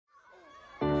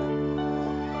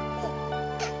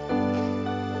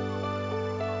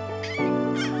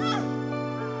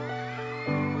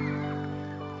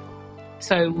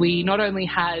So we not only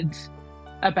had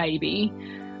a baby,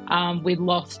 we'd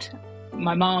lost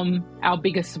my mum, our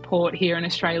biggest support here in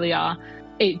Australia.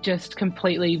 It just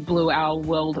completely blew our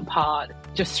world apart,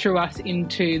 just threw us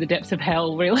into the depths of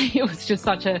hell, really. It was just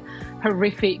such a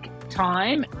horrific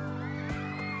time.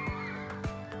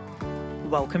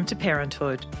 Welcome to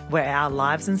Parenthood, where our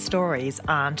lives and stories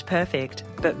aren't perfect,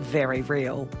 but very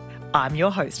real. I'm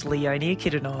your host, Leonie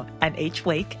Kidunor, and each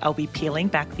week I'll be peeling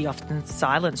back the often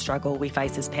silent struggle we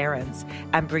face as parents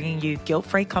and bringing you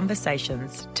guilt-free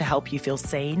conversations to help you feel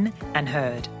seen and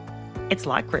heard. It's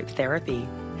like group therapy.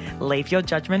 Leave your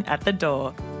judgment at the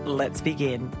door. Let's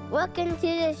begin. Welcome to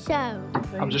the show.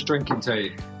 I'm just drinking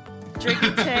tea.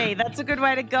 Drinking tea, that's a good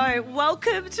way to go.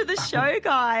 Welcome to the show,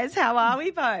 guys. How are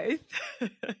we both?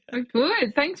 We're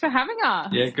good. Thanks for having us.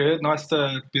 Yeah, good. Nice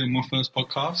to be on my first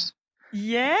podcast.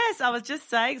 Yes, I was just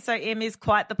saying, so Im is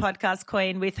quite the podcast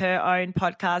queen with her own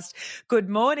podcast, Good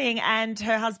Morning, and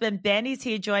her husband Ben is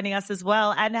here joining us as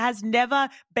well and has never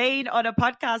been on a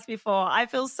podcast before. I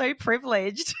feel so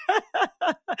privileged.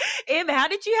 Im, how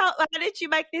did you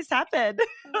make this happen?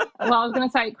 Well, I was going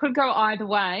to say it could go either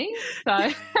way, so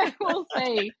we'll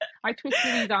see. I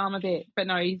twisted his arm a bit, but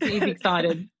no, he's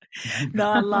excited. No,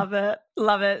 I love it.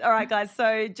 Love it. All right, guys.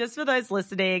 So just for those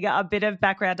listening, a bit of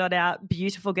background on our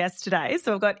beautiful guest today.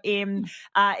 So we've got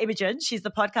Imogen. She's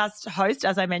the podcast host,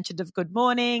 as I mentioned, of Good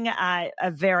Morning, a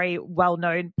very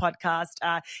well-known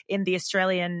podcast in the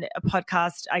Australian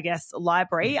podcast, I guess,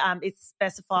 library. It's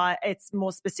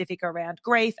more specific around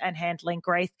grief and handling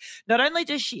grief. Not only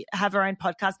does she have her own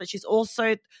podcast, but she's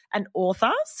also an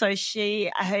author. So she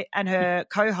and her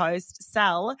co-host,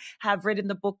 Sal, have written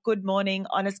the book Good Morning,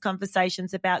 Honest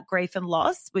Conversations about Grief and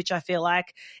Loss, which I feel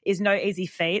like is no easy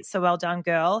feat. So well done,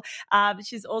 girl.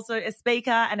 She's also a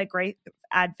speaker and a grief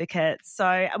advocate.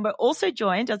 And we're also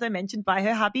joined, as I mentioned, by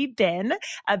her hubby, Ben,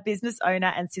 a business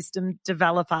owner and system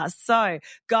developer. So,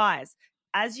 guys,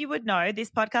 as you would know, this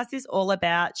podcast is all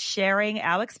about sharing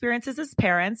our experiences as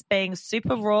parents, being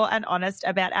super raw and honest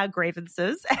about our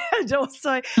grievances. And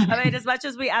also, as much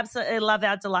as we absolutely love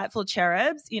our delightful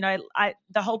cherubs, the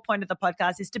whole point of the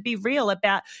podcast is to be real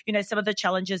about, some of the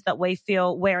challenges that we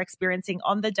feel we're experiencing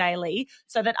on the daily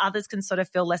so that others can sort of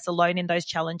feel less alone in those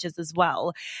challenges as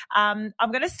well. I'm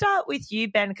going to start with you,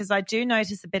 Ben, because I do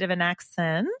notice a bit of an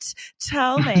accent.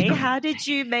 Tell me, how did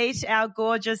you meet our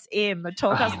gorgeous Im?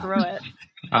 Talk us through it.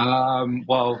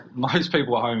 Well, most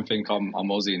people at home think I'm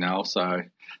Aussie now, so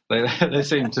they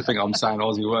seem to think I'm saying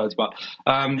Aussie words. But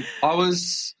I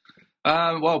was,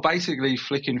 basically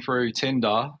flicking through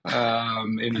Tinder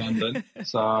in London.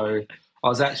 So I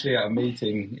was actually at a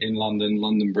meeting in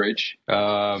London Bridge,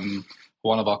 one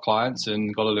of our clients,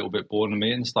 and got a little bit bored of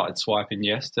me and started swiping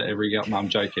yes to every girl. No, I'm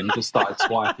joking. Just started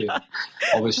swiping,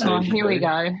 obviously. Here we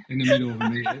go. In the middle of a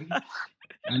meeting.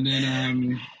 And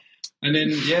then,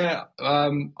 I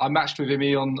matched with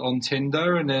Emmy on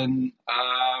Tinder, and then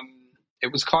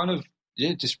it was kind of,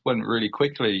 it just went really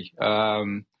quickly.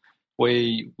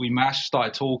 We matched,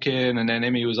 started talking, and then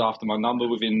Emmy was after my number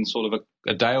within sort of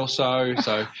a day or so.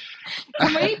 So,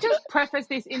 can we just preface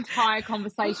this entire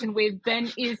conversation with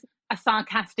Ben is a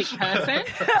sarcastic person,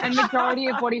 and majority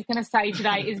of what he's going to say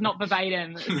today is not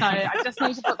verbatim. So I just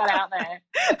need to put that out there.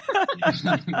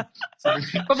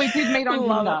 But we did meet on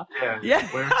Tinder. Yeah.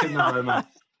 We're a Tinder romance.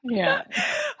 Yeah.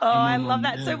 Oh, I love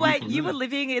that. So wait, you were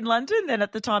living in London then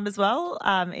at the time as well,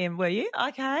 Em, were you?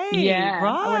 Okay. Yeah.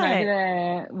 Right. I went over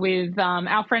there with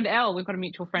our friend Elle. We've got a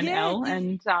mutual friend, Elle.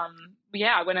 And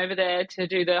I went over there to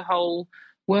do the whole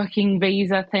working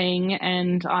visa thing,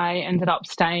 and I ended up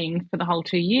staying for the whole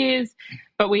 2 years.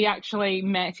 But we actually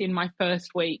met in my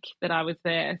first week that I was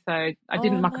there, so I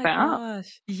didn't muck about.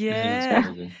 Gosh.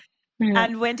 Yeah. Yeah.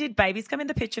 And when did babies come in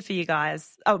the picture for you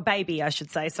guys? Oh, baby, I should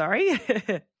say, sorry.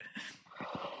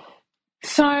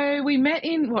 So we met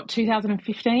in,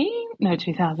 2015? No,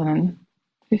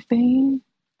 2015?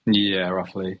 Yeah,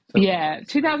 roughly. Yeah,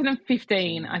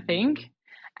 2015, I think.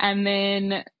 And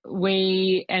then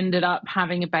we ended up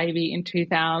having a baby in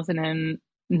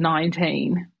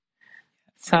 2019.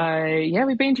 So,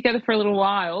 we've been together for a little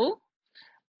while.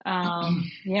 We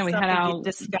had our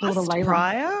discussed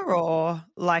prior, or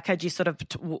had you sort of,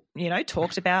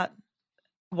 talked about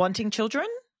wanting children?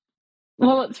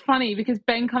 Well, it's funny because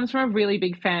Ben comes from a really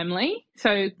big family.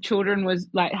 So children was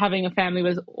having a family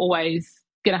was always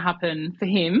going to happen for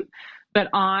him. But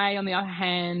I, on the other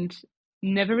hand,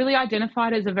 never really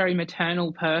identified as a very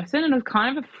maternal person and was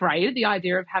kind of afraid of the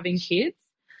idea of having kids.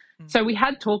 So we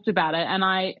had talked about it, and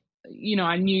I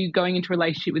knew going into a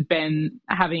relationship with Ben,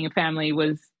 having a family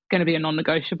was going to be a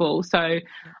non-negotiable. So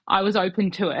I was open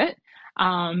to it,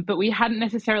 but we hadn't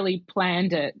necessarily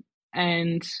planned it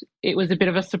and it was a bit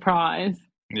of a surprise.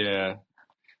 Yeah.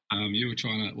 You were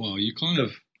trying to. Well, we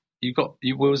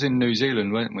was in New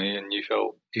Zealand, weren't we? And you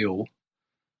felt ill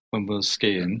when we were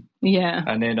skiing. Yeah.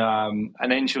 And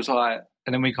then she was like,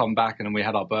 and then we come back and then we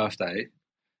had our birthday,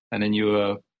 and then you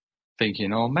were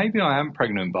thinking, oh, maybe I am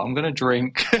pregnant, but I'm going to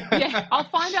drink. Yeah, I'll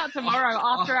find out tomorrow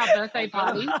after our birthday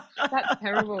party. That's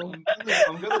terrible.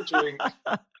 I'm going to drink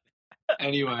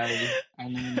anyway,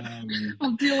 and then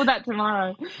I'll deal with that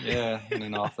tomorrow. yeah, and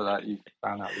then after that you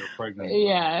found out you're pregnant.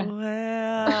 Yeah.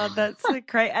 Wow, that's so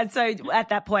great. And so at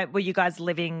that point, were you guys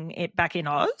living back in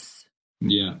Oz?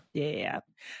 Yeah. Yeah.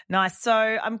 Nice. So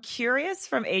I'm curious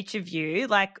from each of you,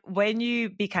 like when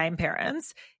you became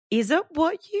parents, is it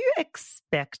what you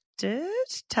expected?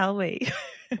 Tell me.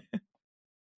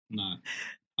 No.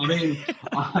 I mean,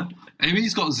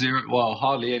 Amy's got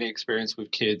hardly any experience with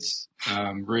kids,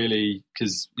 really,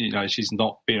 because, she's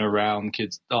not been around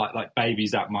kids, like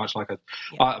babies that much.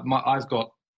 I've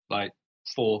got, like,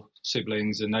 4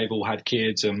 siblings and they've all had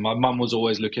kids, and my mum was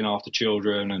always looking after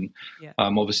children, and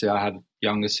obviously I had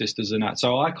younger sisters and that.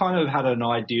 So I kind of had an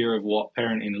idea of what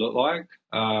parenting looked like,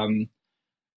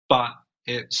 but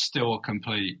it's still a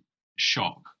complete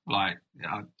shock. Like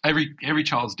every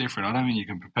child's different. I don't think you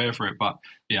can prepare for it, but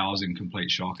I was in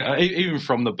complete shock, even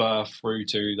from the birth through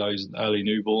to those early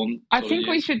newborn. I think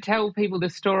we should tell people the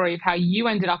story of how you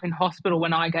ended up in hospital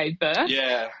when I gave birth.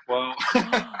 Yeah, well,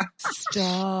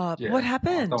 stop. Yeah, what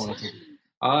happened? I don't want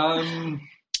to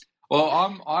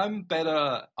well, I'm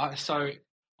better.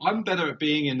 I'm better at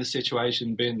being in the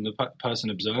situation, being the person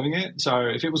observing it. So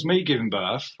if it was me giving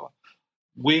birth,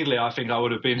 weirdly, I think I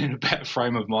would have been in a better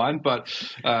frame of mind. But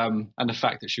and the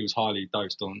fact that she was highly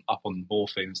dosed up on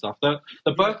morphine and stuff. The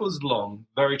birth was long,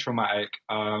 very traumatic.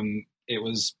 It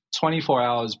was 24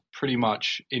 hours pretty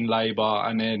much in labour,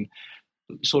 and then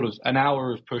sort of an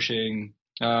hour of pushing.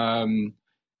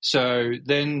 So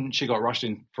then she got rushed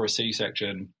in for a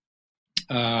C-section,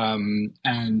 and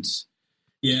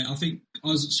I think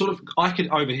I could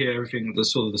overhear everything the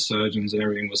surgeons and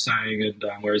everything was saying, and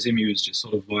whereas Imi was just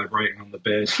sort of vibrating on the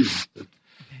bed.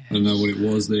 I don't know what it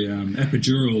was. The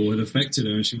epidural had affected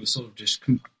her, and she was sort of just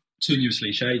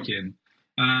continuously shaking.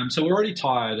 So we're already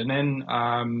tired, and then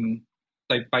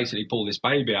they basically pull this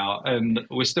baby out, and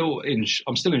I'm still in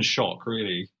shock,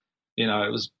 really.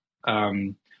 It was.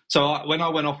 So when I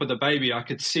went off with the baby, I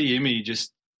could see Imi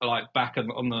just like back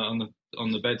on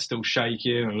the bed, still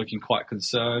shaking and looking quite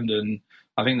concerned. And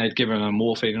I think they'd given her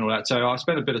morphine and all that. So I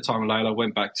spent a bit of time with Layla,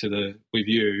 went back with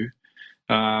you,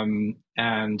 and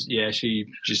she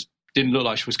just didn't look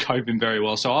like she was coping very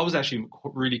well. So I was actually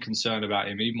really concerned about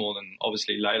Imi more than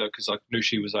obviously Layla, because I knew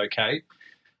she was okay.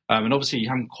 And obviously you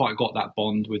haven't quite got that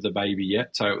bond with the baby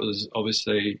yet. So it was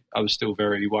obviously, I was still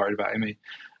very worried about Imi.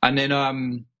 And then,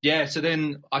 so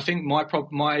then I think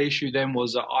my issue then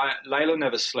was that Layla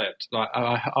never slept. Like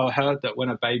I heard that when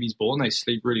a baby's born, they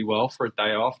sleep really well for a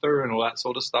day after and all that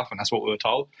sort of stuff. And that's what we were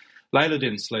told. Layla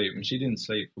didn't sleep, and she didn't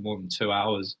sleep for more than 2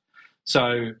 hours.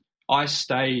 So I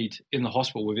stayed in the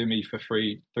hospital with Imi for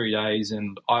three days,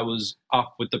 and I was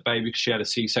up with the baby because she had a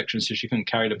C-section, so she couldn't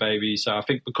carry the baby. So I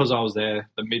think because I was there,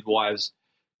 the midwives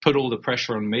put all the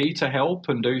pressure on me to help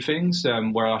and do things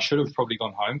where I should have probably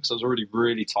gone home because I was already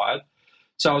really tired.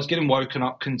 So I was getting woken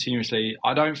up continuously.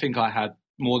 I don't think I had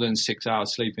more than 6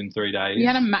 hours sleep in 3 days. You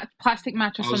had a plastic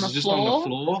mattress on the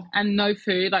floor and no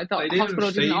food. Like the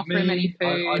hospital didn't offer him any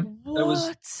food.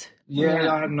 What?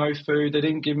 I had no food. They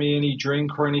didn't give me any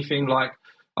drink or anything. Like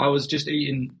I was just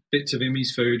eating bits of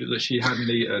Imi's food that she hadn't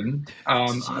eaten.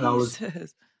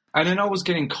 And then I was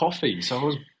getting coffee, so I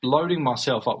was loading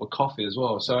myself up with coffee as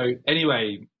well. So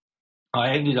anyway, I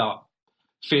ended up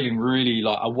feeling really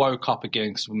I woke up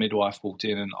again because the midwife walked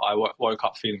in, and I woke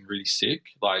up feeling really sick,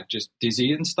 like just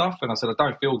dizzy and stuff. And I said, I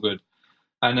don't feel good.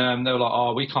 And they were like,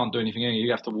 oh, we can't do anything.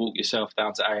 You have to walk yourself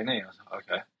down to A&E. I was like,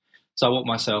 okay. So I walked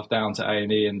myself down to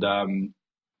A&E, and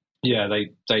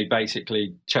they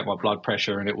basically checked my blood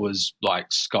pressure, and it was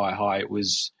like sky high. It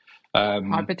was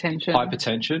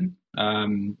hypertension.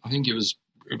 I think it was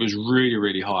really,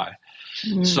 really high.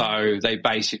 So they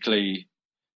basically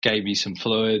gave me some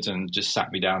fluids and just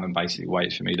sat me down and basically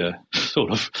waited for me to sort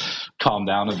of calm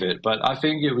down a bit. But I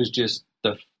think it was just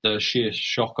the sheer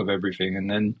shock of everything,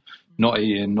 and then not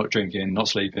eating, not drinking, not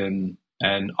sleeping,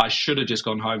 and I should have just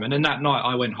gone home. And then that night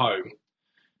I went home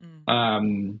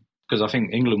because I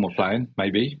think England were playing,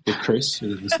 maybe, with Chris, who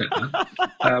was the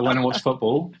stepdad, when I watched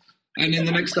football. And then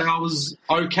the next day I was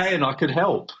okay and I could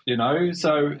help,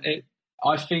 So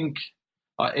I think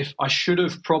if I should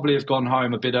have probably have gone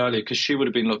home a bit earlier, because she would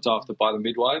have been looked after by the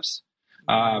midwives,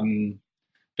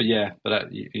 yeah, but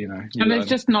that, you know, you And there's learn.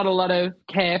 just not a lot of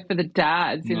care for the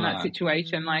dads in that No.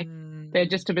 situation. Like they're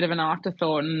just a bit of an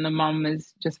afterthought, and the mum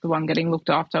is just the one getting looked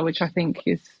after, which I think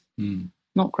is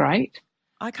not great.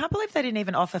 I can't believe they didn't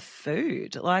even offer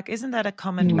food. Like, isn't that a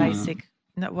common basic?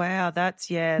 No, wow, that's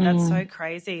so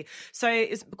crazy. So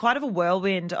it's quite of a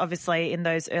whirlwind, obviously, in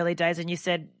those early days. And you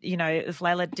said, you know, if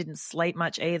Layla didn't sleep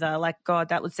much either, like, God,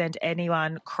 that would send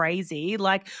anyone crazy.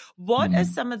 Like, what are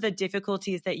some of the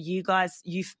difficulties that you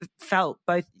felt,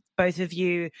 both of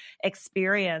you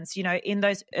experience, you know, in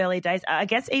those early days? I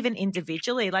guess even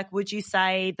individually, like, would you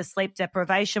say the sleep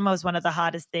deprivation was one of the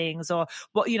hardest things, or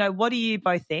what do you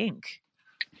both think?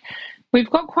 We've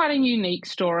got quite a unique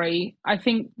story. I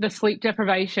think the sleep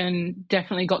deprivation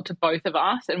definitely got to both of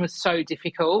us and was so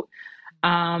difficult.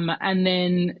 And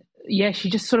then, she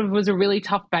just sort of was a really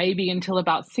tough baby until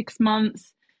about 6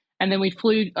 months. And then we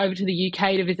flew over to the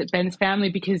UK to visit Ben's family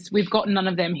because we've got none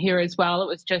of them here as well. It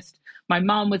was just my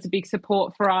mum was a big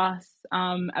support for us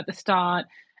at the start.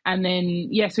 And then,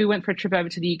 we went for a trip over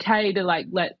to the UK to like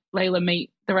let Layla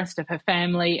meet the rest of her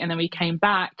family. And then we came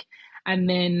back. And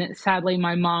then sadly,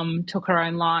 my mum took her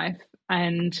own life,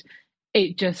 and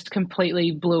it just completely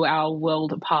blew our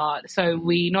world apart. So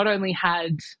we not only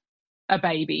had a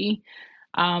baby,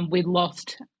 we'd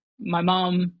lost my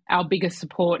mum, our biggest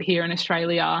support here in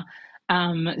Australia.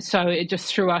 So it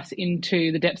just threw us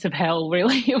into the depths of hell,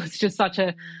 really. It was just such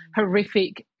a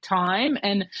horrific time.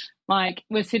 And like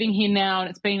we're sitting here now, and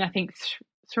it's been, I think,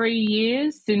 3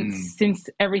 years since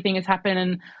everything has happened.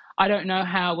 And I don't know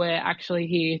how we're actually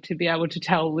here to be able to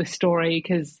tell this story,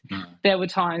 because there were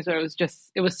times where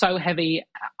it was so heavy.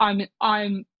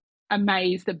 I'm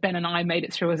amazed that Ben and I made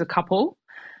it through as a couple.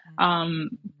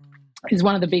 Is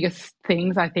one of the biggest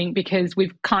things, I think, because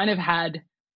we've kind of had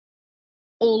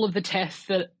all of the tests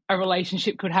that a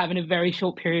relationship could have in a very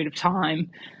short period of time.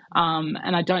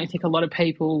 And I don't think a lot of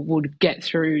people would get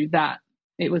through that.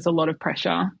 It was a lot of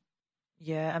pressure.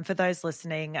 Yeah, and for those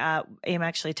listening, Em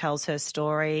actually tells her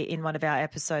story in one of our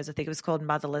episodes. I think it was called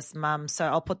Motherless Mum. So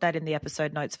I'll put that in the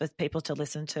episode notes for people to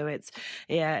listen to. It's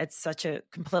such a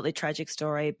completely tragic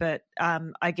story. But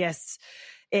I guess,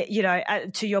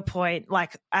 to your point,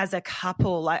 like as a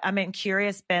couple, like I'm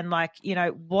curious, Ben, like,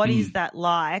 what is that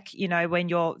like, when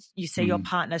you see your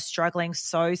partner struggling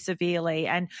so severely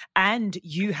and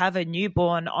you have a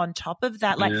newborn on top of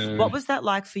that? Like, what was that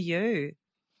like for you?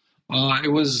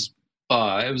 It was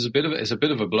it's a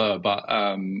bit of a blur, but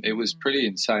it was pretty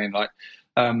insane. Like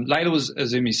Layla was,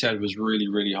 as Imi said, was really,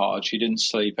 really hard. She didn't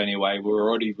sleep anyway. We were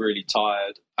already really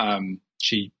tired.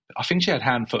 I think she had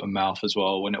hand, foot, and mouth as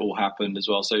well when it all happened as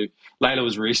well. So Layla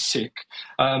was really sick.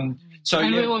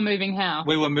 We were moving house.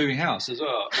 We were moving house as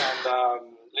well,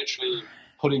 and literally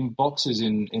putting boxes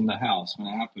in the house when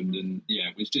it happened. And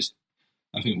it was just,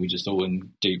 I think we just all in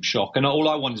deep shock. And all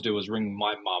I wanted to do was ring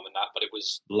my mum and that, but it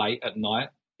was late at night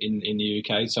in the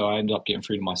UK, so I ended up getting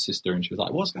through to my sister, and she was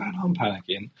like, "What's going on?"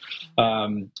 Panicking.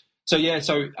 So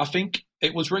I think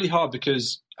it was really hard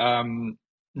because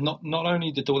not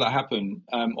only did all that happen,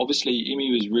 obviously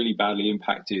Imi was really badly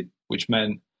impacted, which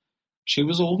meant she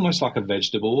was almost like a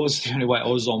vegetable. Was the only way,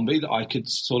 or a zombie that I could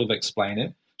sort of explain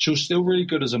it. She was still really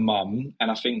good as a mum,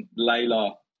 and I think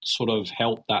Layla sort of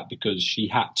helped that because she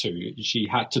had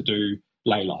to do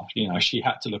Layla. She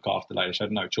had to look after Layla. She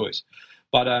had no choice.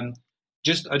 But I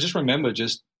just remember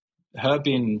just her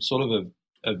being sort of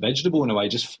a vegetable in a way.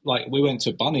 Just like we went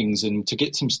to Bunnings and to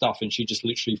get some stuff, and she just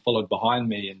literally followed behind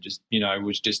me and just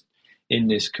was just in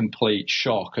this complete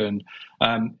shock. And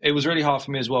it was really hard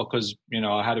for me as well because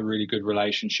I had a really good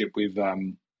relationship with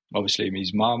obviously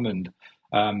his mum, and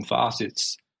for us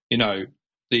it's the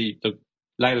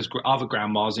Layla's other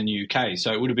grandmas in the UK,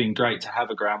 so it would have been great to have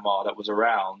a grandma that was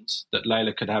around that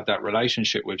Layla could have that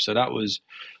relationship with. So that was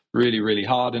really, really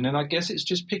hard. And then I guess it's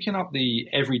just picking up the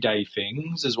everyday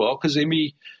things as well, because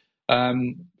Imi,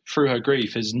 through her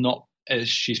grief,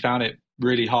 she's found it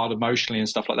really hard emotionally and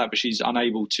stuff like that, but she's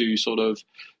unable to sort of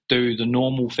do the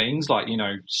normal things like,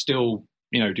 still,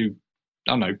 do,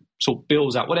 I don't know, sort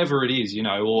bills out, whatever it is,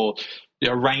 or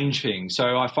arrange things.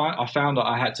 So I found that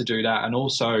I had to do that. And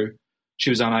also she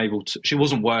was unable to, she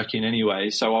wasn't working anyway.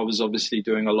 So I was obviously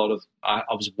doing I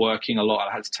was working a lot.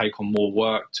 I had to take on more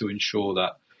work to ensure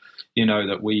that,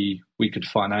 that we could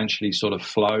financially sort of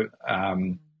float.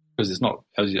 Because it's not,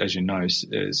 as you know,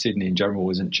 Sydney in general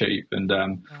isn't cheap. And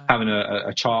having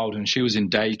a child, and she was in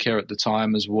daycare at the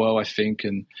time as well, I think.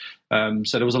 And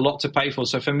so there was a lot to pay for.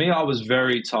 So for me, I was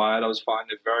very tired. I was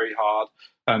finding it very hard.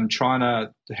 Trying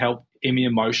to help Imi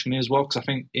emotionally as well, because I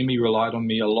think Imi relied on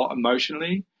me a lot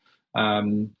emotionally.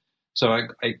 So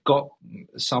I got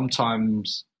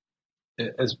sometimes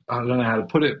as I don't know how to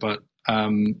put it, but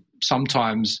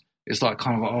sometimes it's like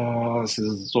kind of, oh, this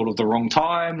is sort of the wrong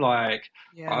time. Like,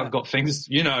 I've got things,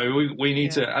 we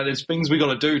need to, there's things we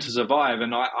got to do to survive.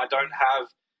 And I don't have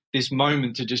this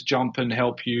moment to just jump and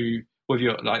help you with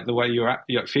your, like the way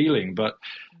you're feeling. But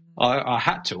I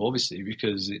had to, obviously,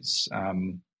 because it's,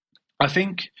 I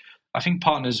think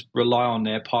partners rely on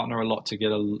their partner a lot to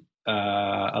get a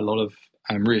lot of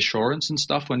reassurance and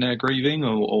stuff when they're grieving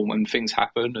or when things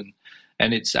happen.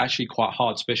 And it's actually quite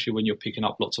hard, especially when you're picking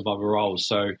up lots of other roles.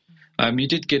 So you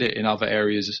did get it in other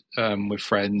areas with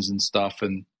friends and stuff.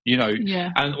 And,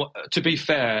 and to be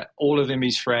fair, all of them,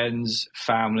 his friends,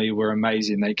 family were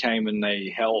amazing. They came and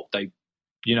they helped. I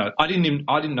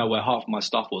didn't know where half of my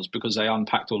stuff was because they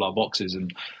unpacked all our boxes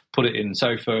and put it in.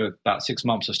 So for about 6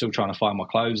 months, I'm still trying to find my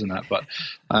clothes and that. But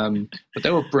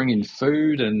they were bringing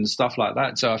food and stuff like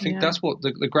that. So I think that's what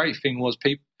the great thing was.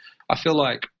 I feel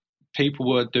like people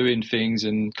were doing things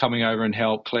and coming over and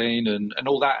help clean and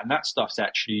all that. And that stuff's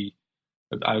actually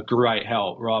a great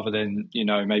help rather than,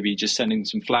 maybe just sending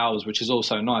some flowers, which is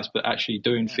also nice, but actually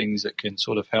doing things that can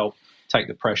sort of help take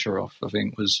the pressure off, I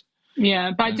think was...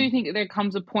 Yeah, but I do think that there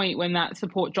comes a point when that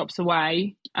support drops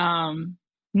away,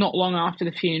 not long after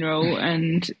the funeral,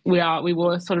 and we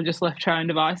were sort of just left to our own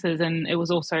devices, and it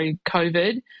was also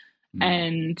COVID,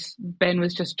 and Ben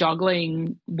was just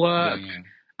juggling work.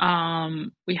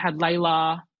 We had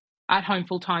Layla at home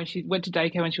full time. She went to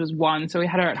daycare when she was 1, so we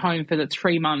had her at home for the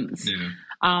 3 months.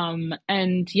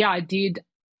 I did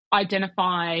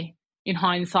identify in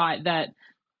hindsight that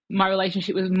my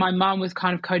relationship with my mum was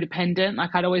kind of codependent.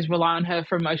 Like, I'd always rely on her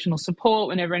for emotional support.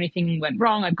 Whenever anything went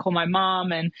wrong, I'd call my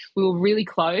mum, and we were really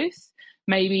close,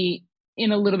 maybe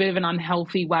in a little bit of an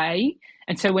unhealthy way.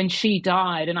 And so when she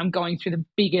died and I'm going through the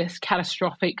biggest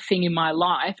catastrophic thing in my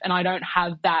life and I don't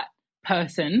have that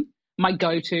person, my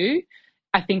go-to,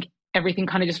 I think everything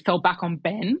kind of just fell back on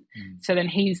Ben. So then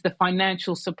he's the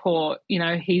financial support,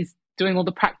 he's doing all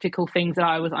the practical things that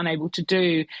I was unable to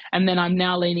do. And then I'm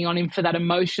now leaning on him for that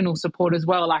emotional support as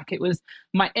well. Like, it was,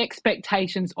 my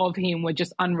expectations of him were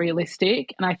just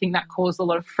unrealistic. And I think that caused a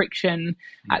lot of friction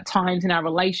at times in our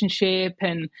relationship.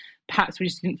 And perhaps we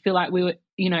just didn't feel like we were,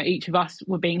 each of us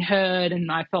were being heard.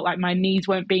 And I felt like my needs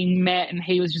weren't being met. And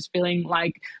he was just feeling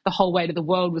like the whole weight of the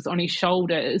world was on his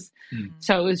shoulders.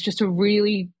 So it was just a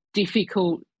really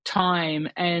difficult time.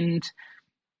 And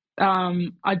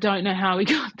I don't know how we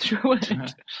got through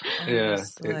it.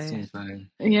 It's insane.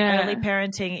 Early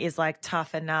parenting is like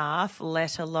tough enough,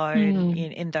 let alone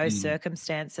in those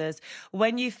circumstances.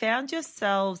 When you found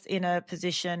yourselves in a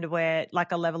position where,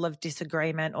 like, a level of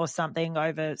disagreement or something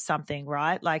over something,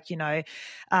 right? Like,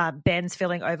 Ben's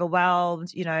feeling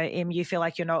overwhelmed, Im, you feel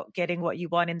like you're not getting what you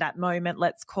want in that moment,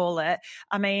 let's call it.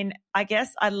 I mean, I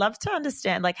guess I'd love to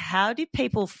understand, like, how do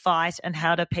people fight and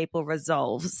how do people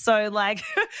resolve? So, like,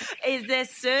 is there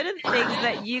certain things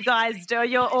that you guys do?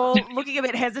 You're all looking a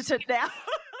bit hesitant now.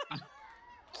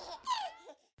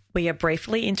 We are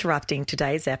briefly interrupting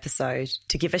today's episode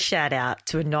to give a shout out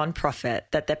to a non-profit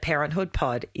that the Parenthood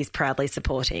Pod is proudly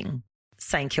supporting,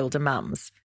 St Kilda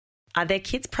Mums. Are there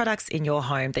kids' products in your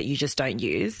home that you just don't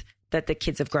use, that the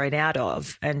kids have grown out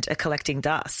of and are collecting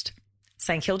dust?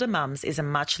 St Kilda Mums is a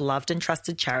much loved and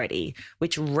trusted charity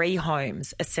which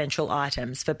rehomes essential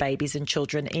items for babies and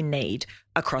children in need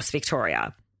across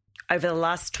Victoria. Over the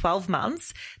last 12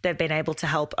 months, they've been able to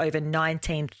help over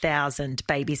 19,000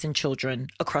 babies and children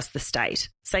across the state.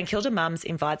 St Kilda Mums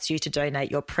invites you to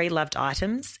donate your pre-loved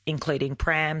items, including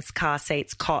prams, car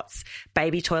seats, cots,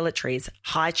 baby toiletries,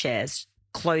 high chairs,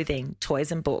 clothing,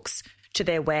 toys and books, to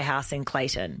their warehouse in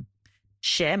Clayton.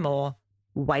 Share more,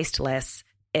 waste less.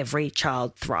 Every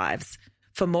child thrives.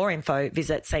 For more info,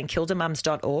 visit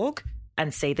stkildamums.org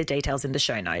and see the details in the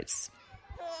show notes.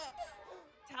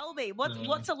 Tell me,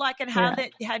 what's it like and how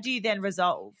do you then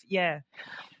resolve? Yeah.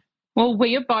 Well,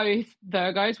 we are both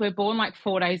Virgos. We're born like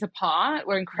 4 days apart.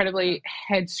 We're incredibly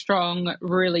headstrong,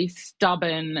 really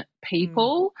stubborn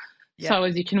people. So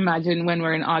as you can imagine, when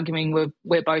we're in arguing,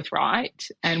 we're both right,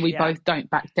 and we both don't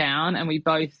back down, and we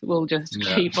both will just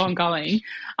keep on going.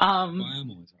 I am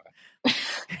always right.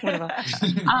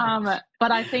 Whatever.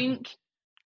 But I think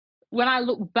when I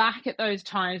look back at those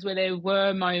times where there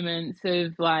were moments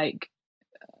of, like,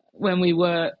 when we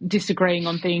were disagreeing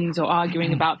on things or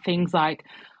arguing about things, like,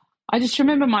 I just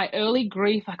remember my early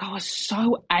grief, like, I was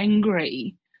so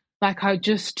angry, like, I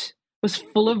just was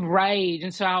full of rage,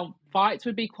 and so our fights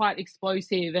would be quite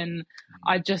explosive, and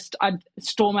I'd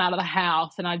storm out of the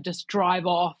house and I'd just drive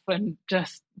off and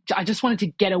I just wanted to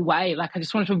get away. Like, I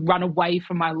just wanted to run away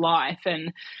from my life.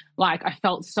 And, like, I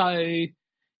felt so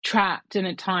trapped, and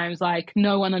at times like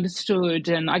no one understood,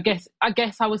 and I guess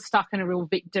I was stuck in a real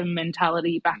victim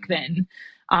mentality back then,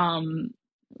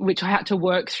 which I had to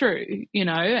work through,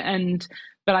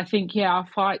 but I think our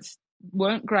fights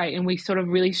weren't great, and we sort of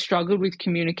really struggled with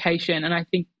communication, and I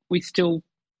think we still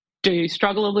do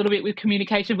struggle a little bit with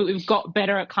communication, but we've got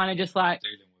better at kind of just like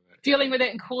dealing with it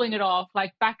and cooling it off.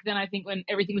 Like back then, I think when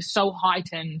everything was so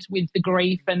heightened with the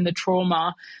grief and the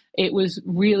trauma, it was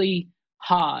really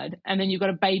hard. And then you've got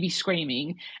a baby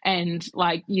screaming, and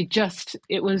like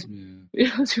it was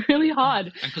really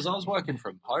hard. And because I was working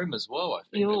from home as well, I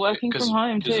think you were working from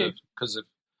home too, because of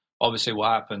obviously what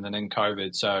happened, and then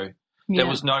COVID. So there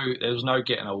was no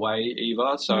getting away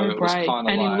either. So it was kind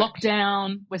of in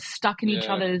lockdown, we're stuck in each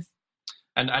other's.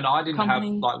 And I didn't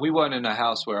company. we weren't in a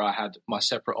house where I had my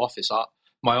separate office.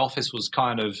 My office was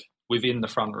kind of within the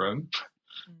front room,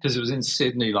 because it was in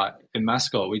Sydney, like in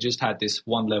Mascot. We just had this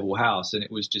one level house, and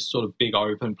it was just sort of big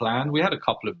open plan. We had a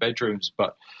couple of bedrooms,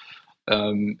 but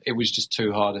it was just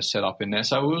too hard to set up in there.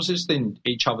 So it was just in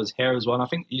each other's hair as well. And I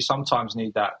think you sometimes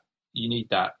need that. You need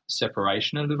that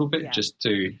separation a little bit just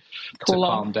to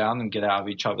calm down and get out of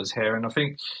each other's hair. And I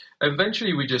think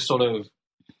eventually we just sort of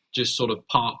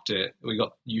parked it. We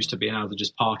got used to being able to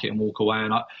just park it and walk away.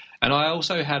 And I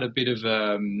also had a bit of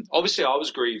obviously I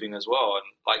was grieving as well, and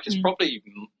like it's probably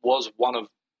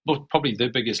probably the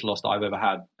biggest loss that I've ever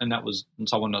had, and that was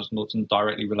someone that was not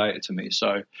directly related to me.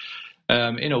 So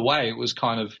in a way, it was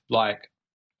kind of like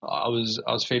I was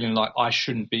feeling like I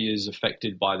shouldn't be as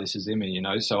affected by this as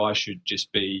Imi, so I should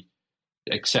just be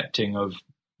accepting of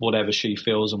whatever she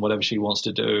feels and whatever she wants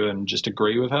to do, and just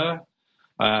agree with her.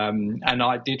 And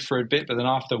I did for a bit, but then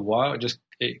after a while,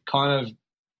 it kind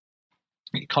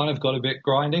of got a bit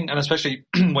grinding, and especially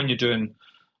when you got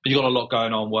a lot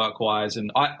going on work wise.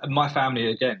 And my family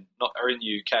again are in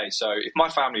the UK, so if my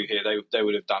family were here, they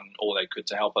would have done all they could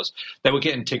to help us. They were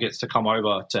getting tickets to come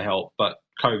over to help, but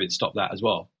COVID stopped that as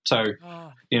well. So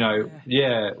we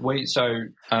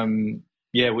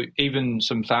even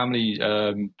some family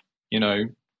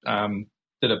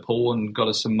did a pool and got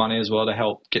us some money as well to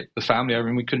help get the family over,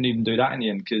 and we couldn't even do that in the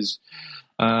end because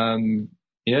of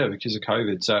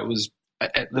COVID. So it was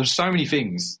there's so many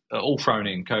things all thrown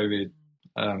in: COVID,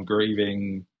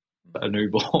 grieving, a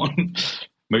newborn,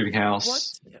 moving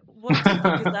house. What do you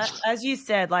think is that? As you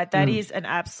said, like that is an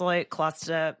absolute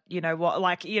cluster.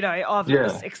 Of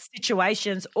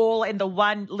situations all in the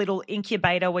one little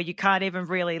incubator where you can't even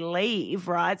really leave,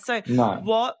 right? So,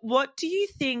 what do you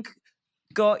think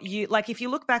got you? Like, if you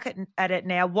look back at it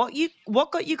now, what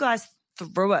got you guys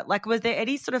through it? Like, was there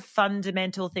any sort of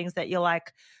fundamental things that you're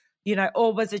like,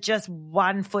 or was it just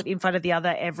one foot in front of the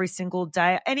other every single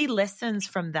day? Any lessons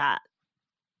from that?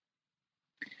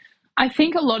 I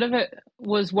think a lot of it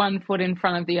was one foot in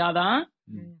front of the other.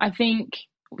 I think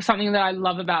something that I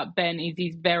love about Ben is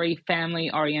he's very family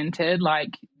oriented.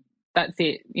 Like, that's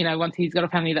it. Once he's got a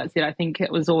family, that's it. I think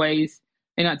it was always,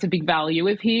 it's a big value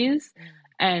of his.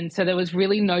 And so there was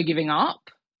really no giving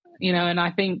up, and I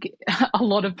think a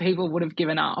lot of people would have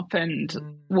given up and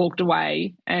walked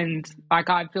away. And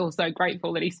like, I feel so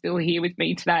grateful that he's still here with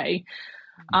me today.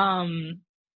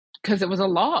 Because it was a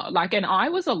lot, and I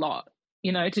was a lot,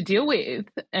 to deal with,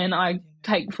 and I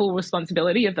take full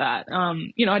responsibility of that.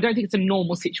 I don't think it's a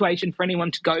normal situation for anyone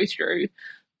to go through,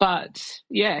 but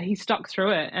he stuck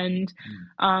through it. And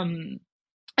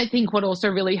I think what also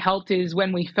really helped is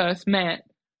when we first met,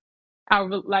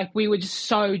 we were just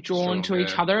so drawn to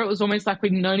each other. It was almost like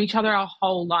we'd known each other our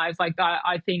whole lives. Like,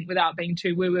 I think without being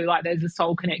too woo-woo, like there's a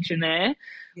soul connection there.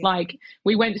 Yeah. Like,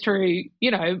 we went through,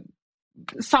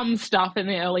 some stuff in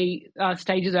the early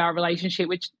stages of our relationship,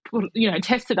 which,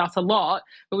 tested us a lot,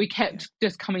 but we kept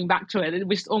just coming back to it. It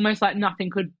was almost like nothing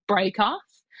could break us.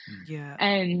 Yeah.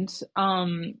 And,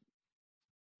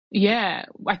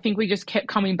 I think we just kept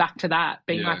coming back to that,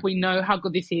 being like, we know how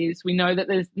good this is. We know that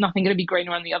there's nothing going to be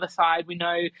greener on the other side. We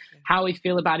know how we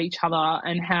feel about each other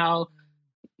and how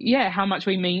much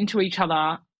we mean to each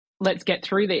other. Let's get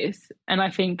through this. And I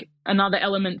think another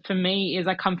element for me is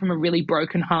I come from a really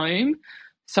broken home.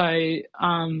 So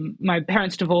my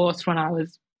parents divorced when I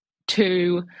was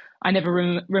 2. I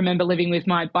never remember living with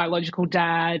my biological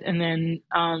dad. And then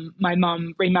my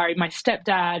mum remarried my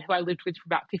stepdad, who I lived with for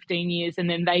about 15 years. And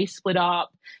then they split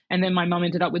up. And then my mum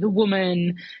ended up with a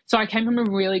woman. So I came from a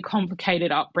really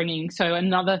complicated upbringing. So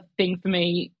another thing for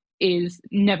me is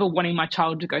never wanting my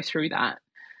child to go through that.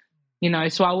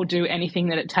 So I will do anything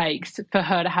that it takes for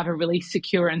her to have a really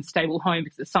secure and stable home,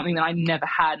 because it's something that I never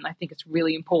had, and I think it's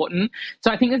really important. So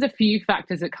I think there's a few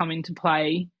factors that come into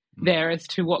play there as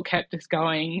to what kept us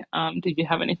going. Did you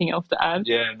have anything else to add?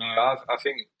 Yeah, no, I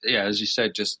think, yeah, as you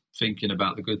said, just thinking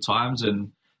about the good times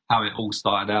and how it all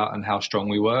started out and how strong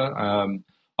we were.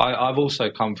 I've also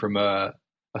come from a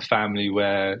family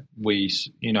where we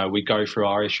go through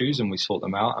our issues and we sort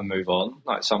them out and move on.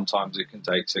 Like sometimes it can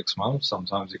take 6 months,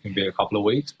 sometimes it can be a couple of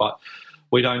weeks, but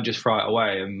we don't just throw it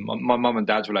away. And my mum and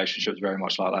dad's relationship is very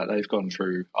much like that. They've gone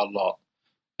through a lot.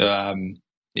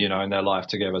 In their life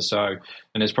together. So,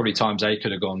 and there's probably times they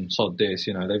could have gone, sod this,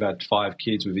 they've had 5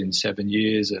 kids within 7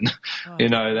 years and,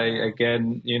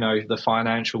 the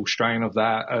financial strain of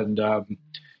that. And,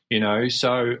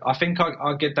 so I think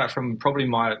I get that from probably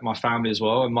my family as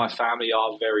well. And my family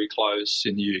are very close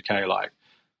in the UK. Like,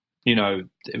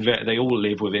 they all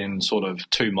live within sort of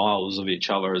 2 miles of each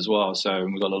other as well. So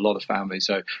we've got a lot of family.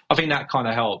 So I think that kind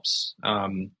of helps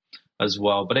as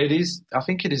well. But I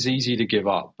think it is easy to give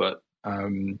up, but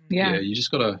you just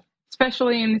gotta,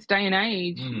 especially in this day and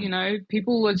age,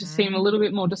 people just seem a little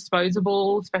bit more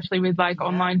disposable, especially with like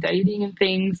online dating and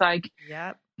things like,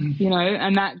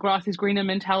 and that grass is greener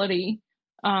mentality.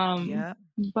 But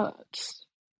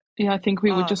I think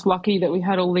we were just lucky that we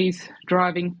had all these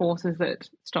driving forces that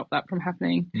stopped that from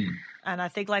happening. And I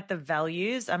think like the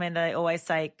values, I mean, they always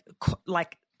say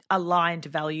like aligned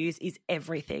values is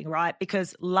everything, right?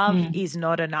 Because love is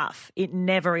not enough. It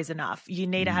never is enough. You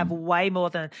need to have way more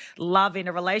than love in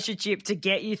a relationship to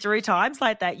get you through times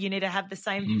like that. You need to have the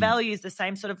same values, the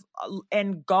same sort of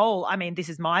end goal. I mean, this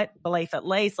is my belief at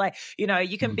least. Like,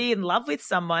 you can be in love with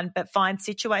someone but find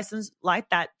situations like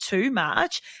that too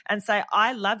much and say,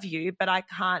 I love you, but I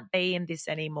can't be in this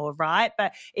anymore, right?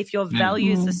 But if your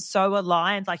values are so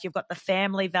aligned, like you've got the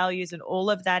family values and all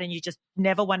of that and you just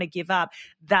never want to give up,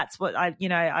 that's what I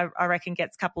reckon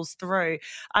gets couples through.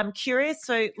 I'm curious.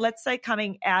 So let's say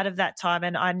coming out of that time,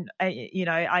 and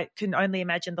I can only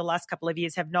imagine the last couple of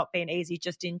years have not been easy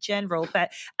just in general,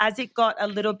 but as it got a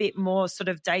little bit more sort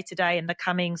of day to day in the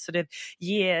coming sort of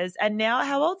years, and now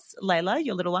how old's Layla,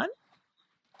 your little one?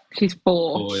 She's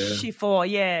 4. She's 4,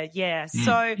 yeah.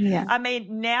 So, I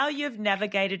mean, now you've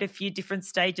navigated a few different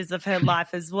stages of her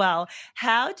life as well.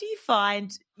 How do you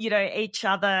find, each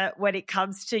other when it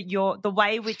comes to the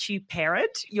way which you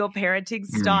parent, your parenting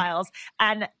styles,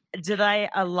 and do they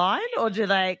align or do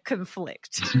they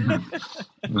conflict?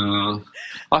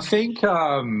 I think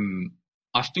our main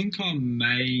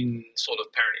sort of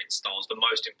parenting styles, the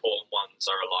most important ones,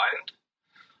 are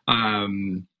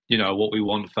aligned. What we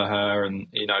want for her and,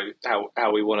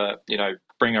 how we want to,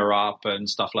 bring her up and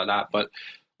stuff like that. But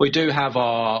we do have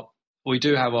our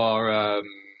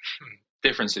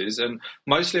differences, and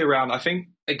mostly around, I think,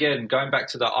 again, going back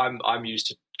to that, I'm used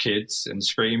to kids and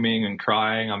screaming and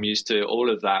crying. I'm used to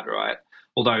all of that, right?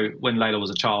 Although when Layla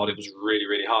was a child, it was really,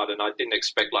 really hard. And I didn't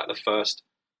expect like the first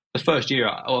year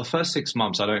or the first 6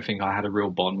 months, I don't think I had a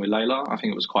real bond with Layla. I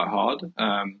think it was quite hard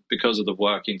because of the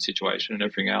working situation and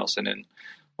everything else. And then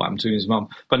what happened to his mum.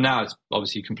 But now it's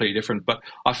obviously completely different. But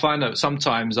I find that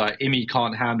sometimes like Imi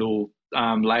can't handle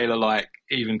Layla like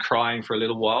even crying for a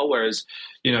little while, whereas,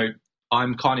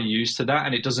 I'm kind of used to that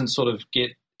and it doesn't sort of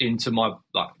get into my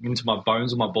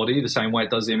bones or my body the same way it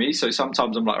does Imi. So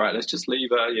sometimes I'm like, right, let's just leave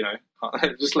her,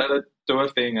 just let her do her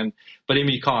thing. But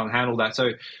Imi can't handle that. So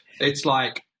it's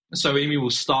like, so Imi will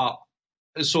start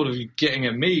sort of getting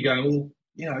at me going,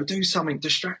 well, do something,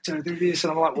 distract her, do this.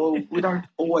 And I'm like, well, we don't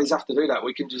always have to do that.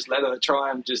 We can just let her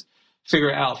try and just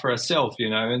figure it out for herself,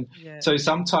 And so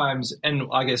sometimes, and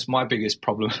I guess my biggest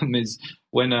problem is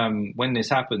when this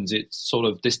happens, it's sort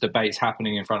of this debate's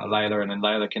happening in front of Layla, and then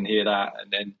Layla can hear that.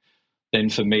 And then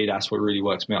for me, that's what really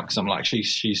works me up, because I'm like,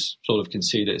 she's sort of can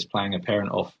see that it's playing a parent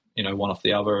off, one off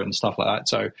the other and stuff like that.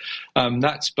 So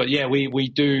but yeah, we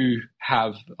do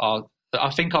have I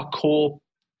think our core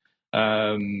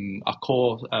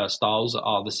styles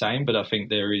are the same, but I think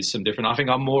there is some different. I think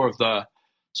I'm more of the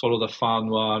sort of the fun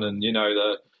one, and if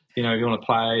you want to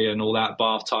play and all that,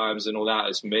 bath times and all that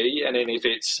is me. And then if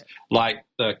it's like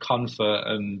the comfort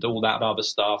and all that other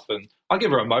stuff, and I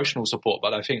give her emotional support,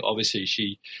 but I think obviously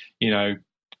she,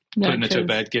 putting her to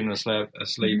bed, giving her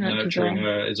sleep, nurturing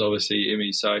her is obviously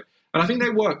Imi. So, and I think they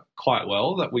work quite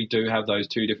well, that we do have those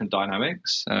two different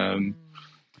dynamics.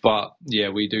 But yeah,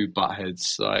 we do butt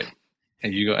heads. Like,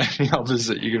 have you got any others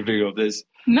that you can think of this?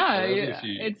 No,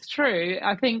 it's true.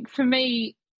 I think for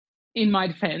me, in my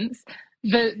defense,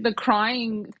 the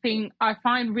crying thing I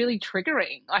find really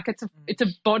triggering. Like it's a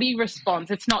body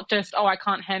response. It's not just, I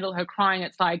can't handle her crying.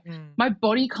 It's like my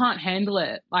body can't handle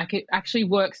it. Like it actually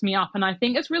works me up. And I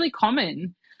think it's really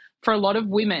common for a lot of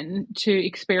women to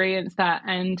experience that.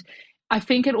 And I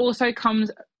think it also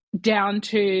comes down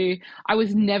to I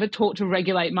was never taught to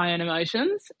regulate my own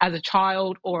emotions as a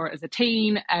child or as a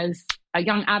teen, as a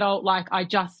young adult. Like, I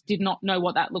just did not know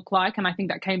what that looked like. And I think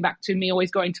that came back to me always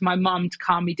going to my mum to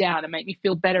calm me down and make me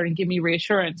feel better and give me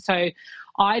reassurance. So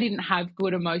I didn't have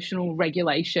good emotional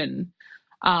regulation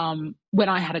when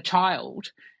I had a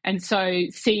child. And so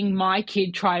seeing my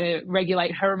kid try to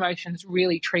regulate her emotions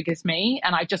really triggers me,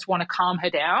 and I just want to calm her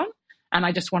down and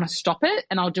I just want to stop it.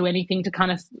 And I'll do anything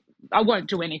to I won't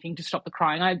do anything to stop the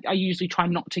crying. I usually try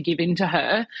not to give in to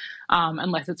her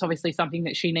unless it's obviously something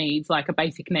that she needs, like a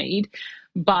basic need.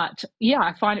 But yeah,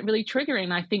 I find it really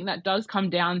triggering. I think that does come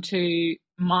down to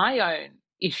my own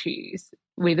issues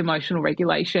with emotional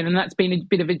regulation, and that's been a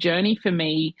bit of a journey for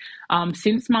me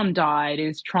since Mum died,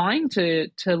 is trying to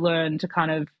learn to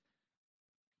kind of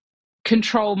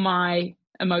control my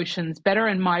emotions better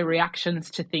and my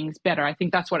reactions to things better. I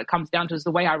think that's what it comes down to, is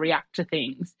the way I react to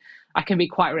things. I can be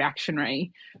quite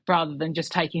reactionary rather than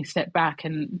just taking a step back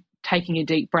and taking a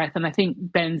deep breath. And I think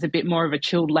Ben's a bit more of a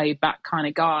chilled, laid back kind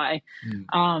of guy.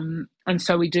 And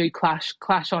so we do clash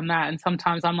on that. And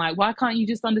sometimes I'm like, why can't you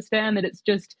just understand that it's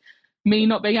just me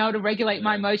not being able to regulate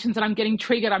my emotions and I'm getting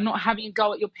triggered? I'm not having a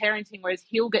go at your parenting, whereas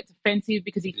he'll get defensive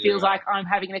because he feels like I'm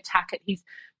having an attack at his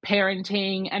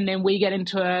parenting, and then we get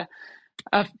into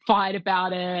a fight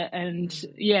about it. And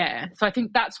so I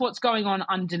think that's what's going on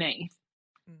underneath.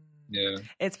 Yeah.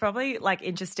 It's probably like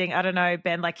interesting, I don't know,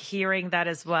 Ben, like hearing that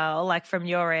as well, like from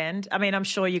your end. I mean, I'm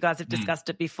sure you guys have discussed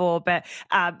it before, but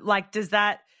like, does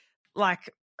that,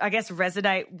 like, I guess,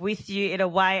 resonate with you in a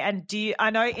way? And I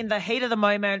know in the heat of the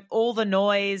moment, all the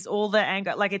noise, all the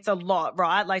anger, like it's a lot,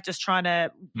 right? Like just trying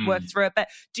to work through it. But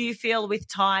do you feel with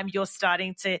time you're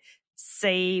starting to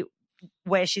see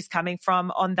where she's coming from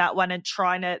on that one and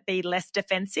trying to be less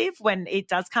defensive when it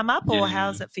does come up, or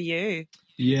how's it for you?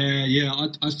 Yeah.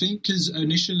 I think because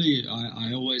initially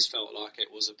I always felt like it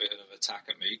was a bit of an attack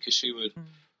at me, because she would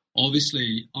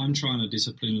obviously, I'm trying to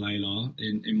discipline Layla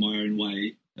in my own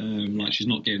way. Like, she's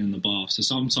not getting in the bath. So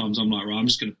sometimes I'm like, right, I'm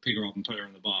just going to pick her up and put her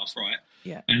in the bath, right?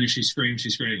 Yeah. And if she screams, she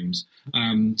screams.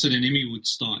 So then Imi would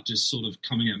start just sort of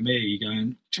coming at me,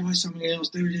 going, try something else,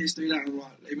 do this, do that. I'm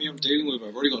like, Imi, I'm dealing with her.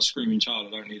 I've already got a screaming child.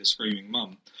 I don't need a screaming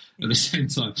mum at the same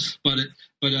time. But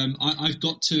I've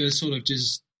got to sort of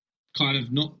just kind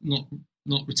of not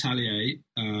retaliate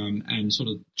and sort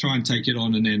of try and take it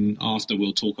on, and then after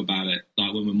we'll talk about it,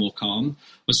 like when we're more calm.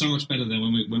 But so much better than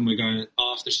when we're going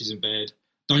after she's in bed.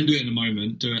 Don't do it in the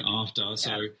moment, do it after.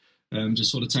 So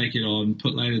just sort of take it on,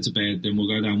 put Layla to bed, then we'll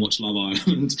go down and watch Love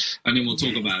Island, and then we'll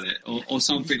talk about it, or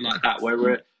something like that, where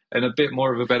we're in a bit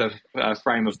more of a better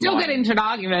frame of mind. Still get into an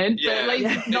argument, but at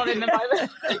least it's not in the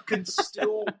moment. It could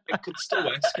still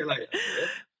escalate a bit.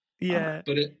 Yeah.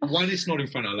 But it's not in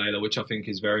front of Layla, which I think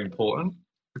is very important,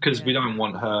 because we don't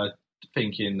want her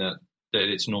thinking that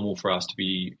it's normal for us to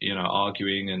be,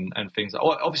 arguing and things.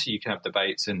 Obviously, you can have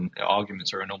debates, and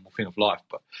arguments are a normal thing of life.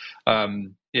 But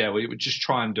we would just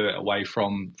try and do it away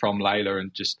from Layla,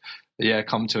 and just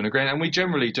come to an agreement. And we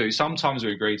generally do. Sometimes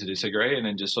we agree to disagree, and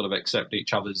then just sort of accept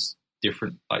each other's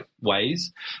different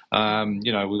ways.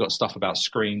 We've got stuff about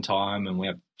screen time, and we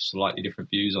have slightly different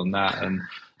views on that. And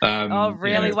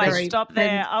really? Wait, stop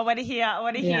there. I want to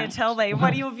hear. Tell me,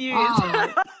 what are your views?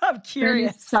 I'm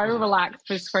curious. So relaxed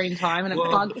for screen time, and it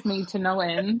bugs me to no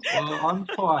end.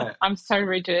 Well, I'm so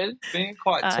rigid. Being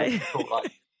quite technical,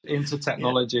 like into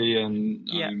technology and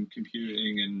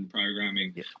computing and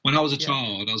programming. Yeah. When I was a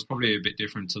child, I was probably a bit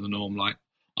different to the norm. Like,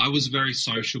 I was very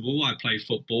sociable. I played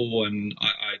football and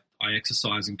I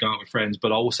exercise and go out with friends,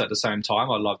 but also at the same time,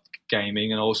 I loved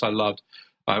gaming, and also loved.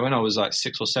 When I was like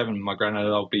 6 or 7, my granddad had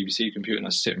an old BBC computer, and I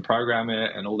sit and program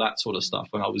it and all that sort of stuff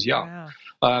when I was young.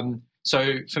 Wow.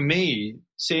 So for me,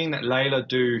 seeing that Layla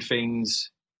do things,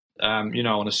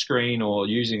 on a screen or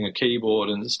using a keyboard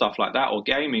and stuff like that, or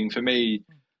gaming, for me,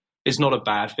 is not a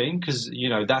bad thing, because,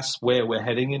 that's where we're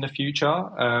heading in the future.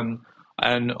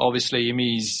 And obviously,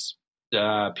 Imi's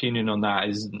opinion on that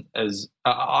is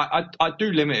I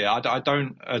do limit it. I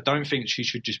don't think she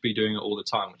should just be doing it all the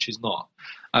time, which is not.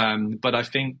 But I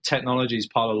think technology is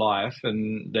part of life,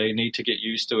 and they need to get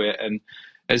used to it. And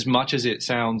as much as it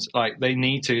sounds like they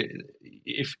need to,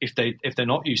 if they're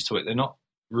not used to it, they're not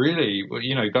really,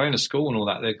 going to school and all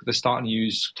that. They're starting to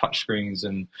use touchscreens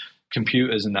and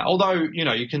computers and that. Although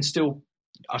you can still,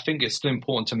 I think it's still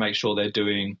important to make sure they're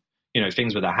doing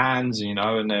things with their hands,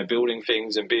 and they're building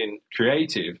things and being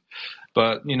creative.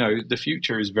 But the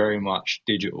future is very much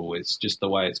digital. It's just the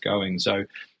way it's going. So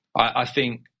I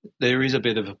think there is a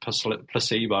bit of a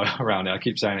placebo around it. I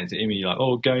keep saying it to Imi,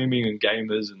 like, gaming and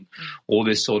gamers and all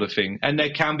this sort of thing. And there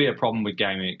can be a problem with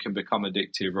gaming. It can become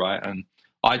addictive, right? And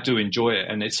I do enjoy it,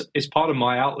 and it's part of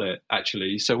my outlet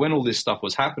actually. So when all this stuff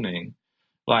was happening,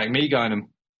 like me going and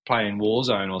playing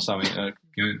Warzone or something,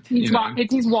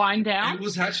 it's his wind down.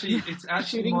 It's actually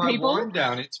Shooting my people. wind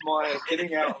down. It's my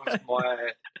getting out of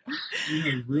my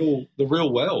the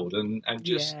real world and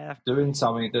just doing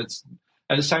something that's.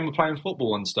 And the same with playing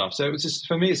football and stuff. So it's just,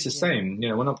 for me, it's the same. You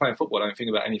know, when I'm playing football, I don't think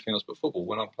about anything else but football.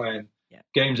 When I'm playing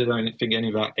games, I don't think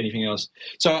about anything else.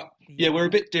 So we're a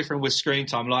bit different with screen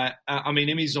time. Like, I mean,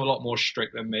 Imi's a lot more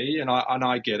strict than me, and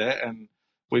I get it. And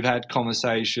we've had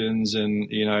conversations, and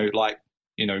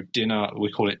dinner.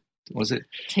 We call it. Was it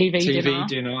TV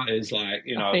dinner? Is like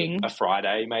a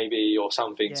Friday maybe or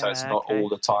something. Yeah, so it's not all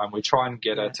the time. We try and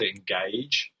get her to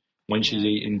engage when she's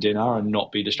eating dinner and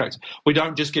not be distracted. We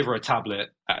don't just give her a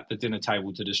tablet at the dinner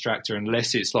table to distract her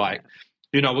unless it's like,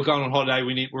 we're going on holiday.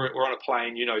 We're on a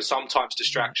plane. Sometimes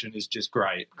distraction is just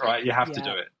great, right? You have to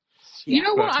do it. You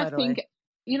know what I think?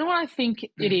 You know what I think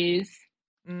it is?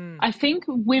 I think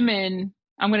women.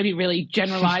 I'm going to be really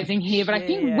generalizing here, but I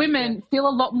think women feel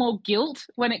a lot more guilt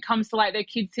when it comes to like their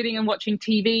kids sitting and watching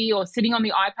TV or sitting on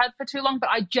the iPad for too long.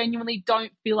 But I genuinely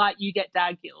don't feel like you get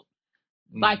dad guilt.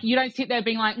 Like, you don't sit there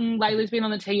being like, Layla's been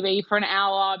on the TV for an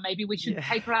hour. Maybe we should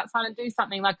take her outside and do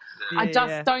something. Like, I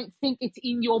just don't think it's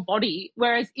in your body.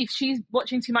 Whereas if she's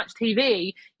watching too much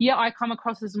TV, I come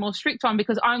across as a more strict one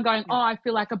because I'm going, I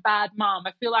feel like a bad mum.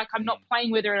 I feel like I'm not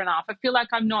playing with her enough. I feel like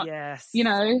I'm not,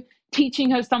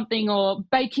 teaching her something or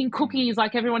baking cookies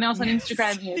like everyone else on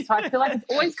Instagram is. So I feel like it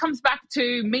always comes back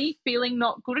to me feeling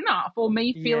not good enough or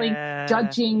me feeling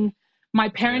judging my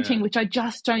parenting, which I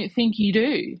just don't think you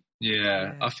do.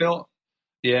 Yeah, I feel,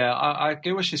 I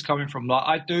get where she's coming from. Like,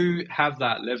 I do have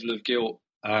that level of guilt.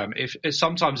 If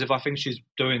sometimes if I think she's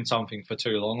doing something for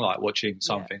too long, like watching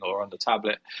something or on the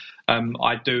tablet,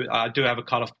 I do have a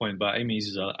cutoff point, but Amy's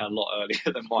is a lot earlier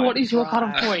than mine. What is your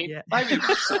cutoff point? Maybe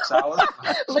about 6 hours.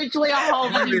 Literally a whole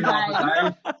day.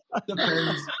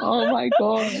 Depends. Oh my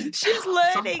God. She's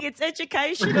learning. It's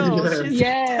educational.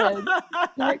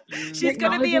 She's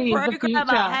going to be a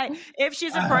programmer. Hey, if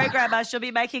she's a programmer, she'll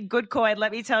be making good coin,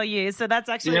 let me tell you. So that's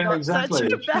actually not such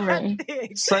a bad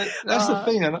thing. So that's the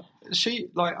thing. And she,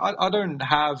 like, I don't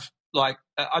have, like,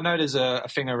 I know there's a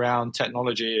thing around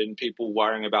technology and people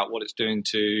worrying about what it's doing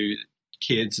to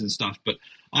kids and stuff, but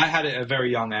I had it at a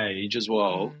very young age as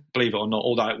well, believe it or not,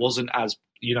 although it wasn't as,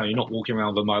 you're not walking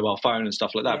around with a mobile phone and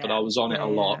stuff like that, but I was on it a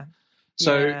lot.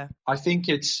 So I think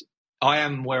I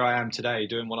am where I am today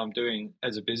doing what I'm doing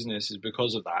as a business is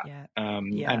because of that.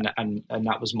 And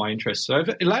that was my interest. So if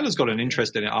Layla's got an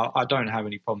interest in it, I don't have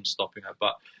any problem stopping her.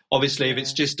 But obviously if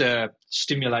it's just a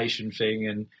stimulation thing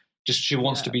and just she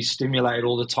wants to be stimulated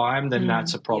all the time, then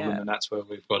that's a problem. And that's where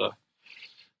we've got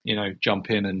to,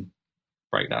 jump in and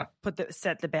break that.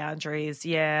 Set the boundaries.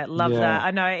 Yeah, love that.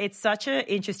 I know it's such an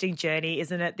interesting journey,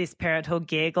 isn't it? This parenthood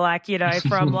gig, like,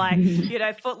 from like,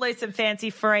 footloose and fancy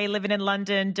free, living in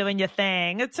London, doing your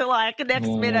thing, to like next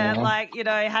minute, like,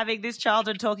 having this child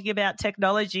and talking about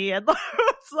technology and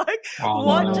it's like,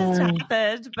 what just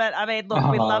happened? But I mean, look,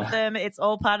 we love them. It's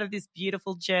all part of this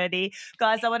beautiful journey.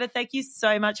 Guys, I want to thank you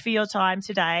so much for your time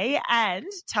today and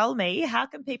tell me, how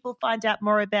can people find out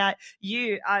more about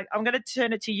you? I'm going to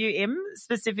turn it to you, Im,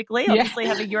 specifically, obviously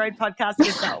having your own podcast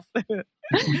yourself.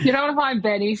 You don't want to find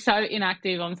Ben. He's so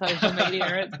inactive on social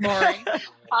media. It's boring.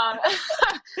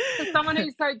 For someone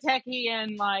who's so techie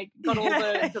and like got all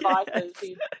the devices,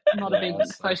 he's not a big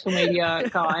social media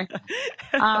guy.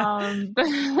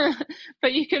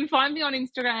 But you can find me on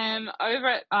Instagram over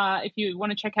at, if you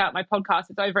want to check out my podcast,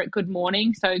 it's over at Good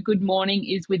Morning. So Good Morning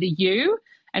is with a U.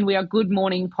 And we are Good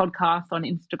Morning Podcast on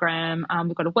Instagram.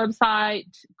 We've got a website,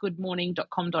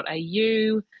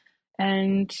 goodmorning.com.au.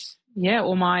 And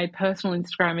or my personal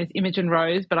Instagram is Imogen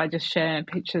Rose, but I just share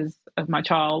pictures of my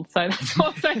child. So that's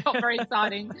also not very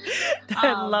exciting.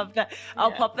 I love that.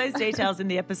 I'll pop those details in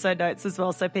the episode notes as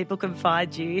well so people can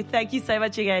find you. Thank you so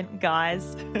much again,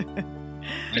 guys.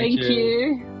 Thank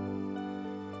you.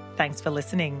 Thanks for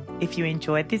listening. If you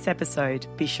enjoyed this episode,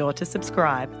 be sure to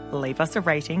subscribe, leave us a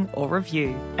rating or review,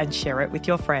 and share it with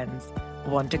your friends.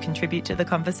 Want to contribute to the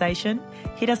conversation?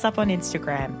 Hit us up on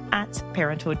Instagram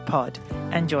 @ParenthoodPod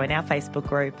and join our Facebook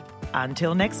group.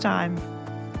 Until next time.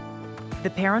 The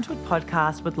Parenthood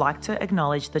Podcast would like to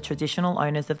acknowledge the traditional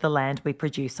owners of the land we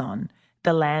produce on,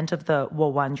 the land of the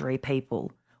Wurundjeri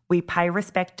people. We pay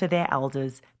respect to their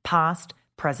elders, past,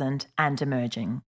 present, and emerging.